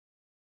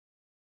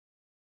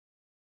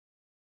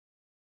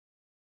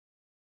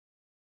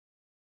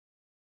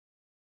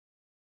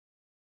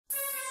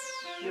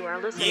You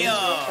are listening to a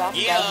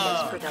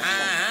Trackbangaz production.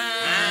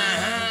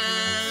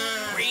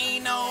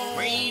 Reno,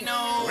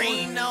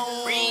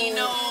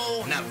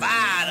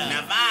 Navada.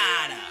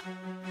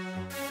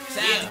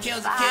 Shout out to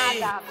Kills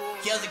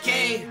the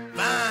K,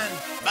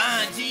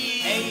 Von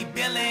G, A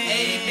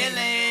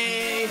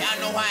Billy. Y'all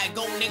know how it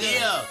go, nigga.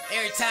 Yeah.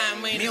 Every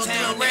time we in the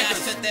town, nigga, I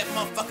shut that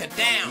motherfucker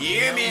down. You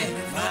hear me?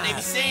 What they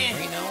be saying?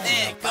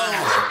 There it go.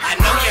 I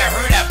know you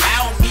heard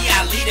about me,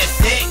 I lead a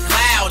sick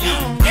cloudy.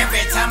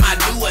 Every time I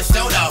do a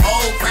show, the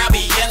whole crowd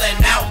be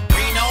yelling out,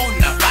 Reno,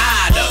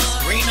 Navada.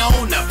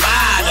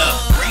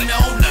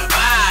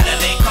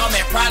 They call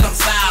me problem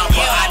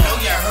solver. I know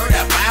you heard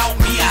about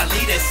me, I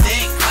lead a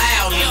sick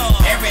cloudy.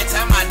 Every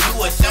time I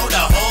do a show, the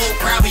whole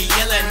crowd be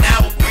yelling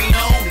out,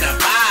 Reno,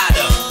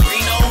 Navada.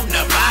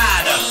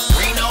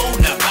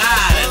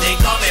 They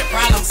call me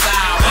problem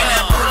solver. When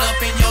I pull up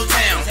in your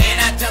town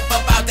and I jump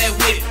up out that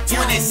whip,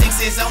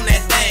 26 is on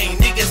that thing,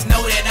 niggas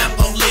know that I'm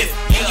gon' live.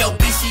 And your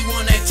bitch, she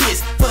wanna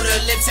kiss, put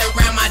her lips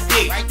around my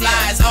dick,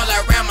 flies all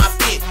around my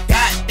fit.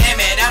 God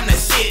damn it, I'm the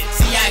shit.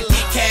 See, I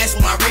get cash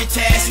with my rich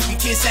ass. You can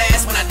kiss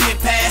ass when I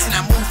dip pass, and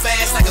I move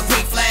fast like a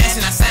quick flash,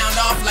 and I sound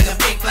off like a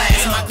big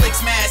blast. My click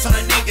smash on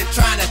a nigga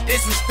trying to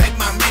disrespect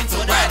my mental.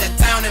 Ride the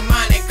town in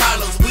Monte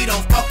Carlos, we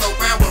don't fuck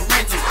around with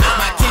rentals.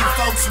 My kin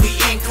folks, we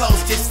in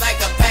close, just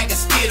like a pack of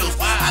Skittles.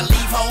 I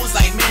leave hoes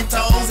like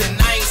Mentos, and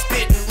I ain't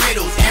spitting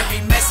riddles. Every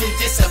message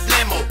is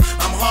subliminal.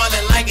 I'm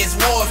hauling like it's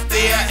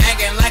warfare,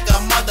 acting like a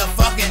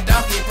motherfucking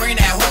donkey. Bring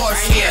that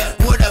horse here.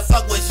 Where the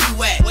fuck was you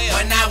at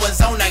when I was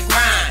on the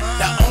grind?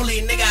 The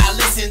only nigga I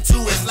listen to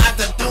is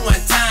locked up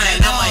doing time.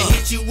 I'ma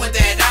hit you with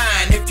that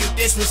iron if you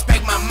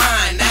disrespect my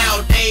mind.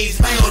 Nowadays,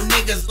 real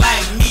niggas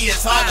like me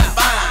is hard to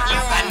find.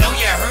 I know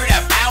you heard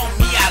about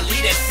me, I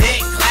lead a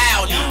sick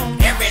cloudy.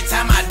 Every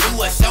time I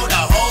do a show, the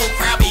whole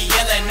crowd be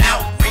yelling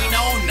out,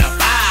 Reno,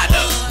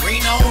 Navada.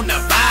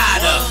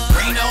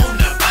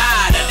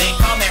 They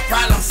call me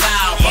problem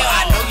solver.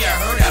 I know you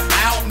heard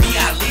about me,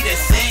 I lead a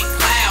sick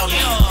cloudy.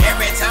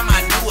 Every time I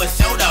do a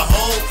show, the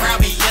whole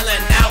crowd be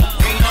yelling out,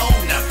 Reno,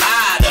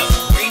 Navada.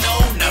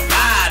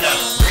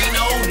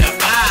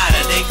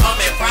 They call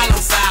me problem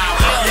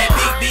solver. That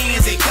big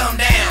beans, it come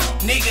down.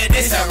 Nigga,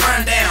 this a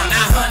rundown.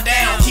 I hunt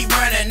down, keep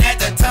running at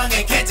the tongue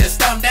and catch a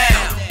stump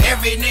down.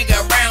 Every nigga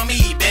around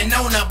me been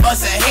known to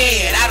bust a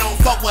head. I don't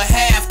fuck with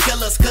half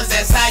killers, cause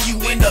that's how you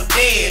end up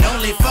dead.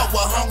 Only fuck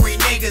with hungry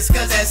niggas,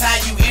 cause that's how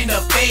you end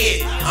up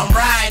fed. I'm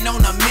riding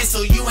on a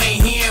missile, you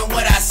ain't hearing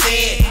what I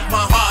said.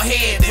 My hard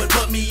head been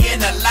put me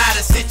in a lot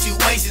of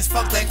situations.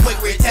 Fuck that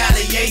quick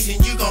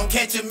retaliation, you gon'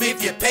 catch him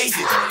if you're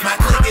patient. My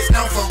clique is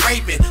known for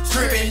raping,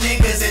 stripping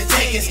niggas and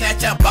taking.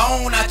 Snatch a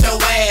bone out your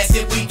ass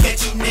if we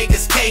catch you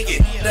niggas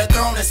caking. The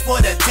throne is for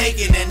the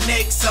taking, and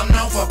next I'm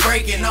known for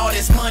breaking all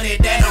this money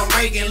that I'm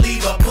raking.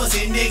 Leave a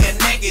pussy nigga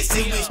naked,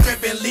 see me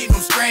stripping, leave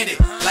him stranded.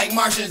 Like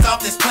Martians off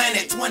this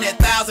planet, 20,000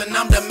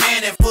 I'm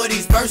demanding for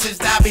these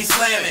verses I be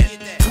slamming.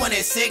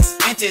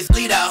 26 inches,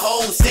 lead a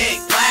whole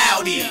sick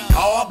cloudy.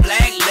 All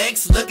black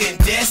legs looking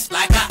just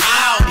like an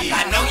Audi.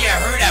 I know you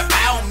heard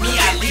about me,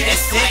 I lead a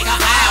sick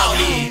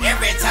cloudy.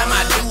 Every time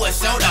I do a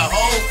show, the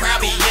whole crowd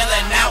be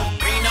yelling out,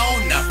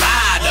 Reno,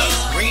 Navada.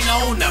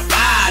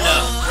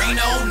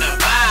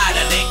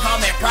 They call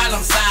me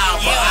problem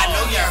solver. I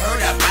know you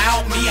heard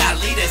about me, I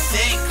lead a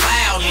sick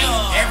cloudy.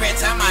 Every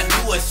time I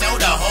do a show,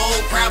 the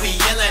whole crowd be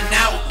yelling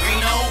out,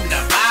 Reno,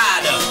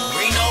 Navada.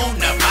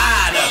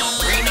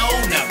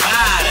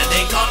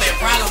 They call me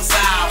problem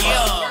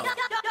solver.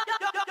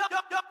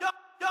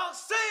 Don't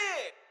say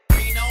it.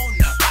 Reno,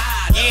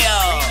 Navada.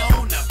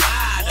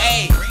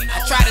 Hey,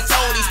 I try to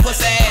tell these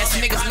pussy ass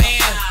niggas,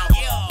 man.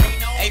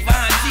 Hey,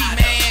 Von G,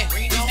 man.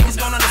 These niggas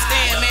don't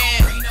understand,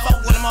 man.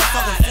 Fuck when a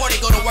motherfucking 40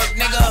 go to work,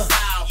 nigga.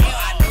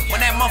 When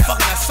that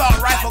motherfucking assault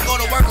rifle go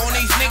to work on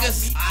these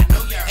niggas.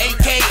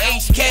 AK,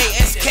 HK,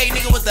 SK,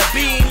 nigga with the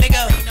beam,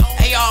 nigga.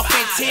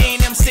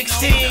 AR-15,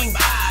 M16.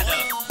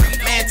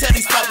 Man, tell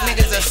these fuck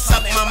niggas to suck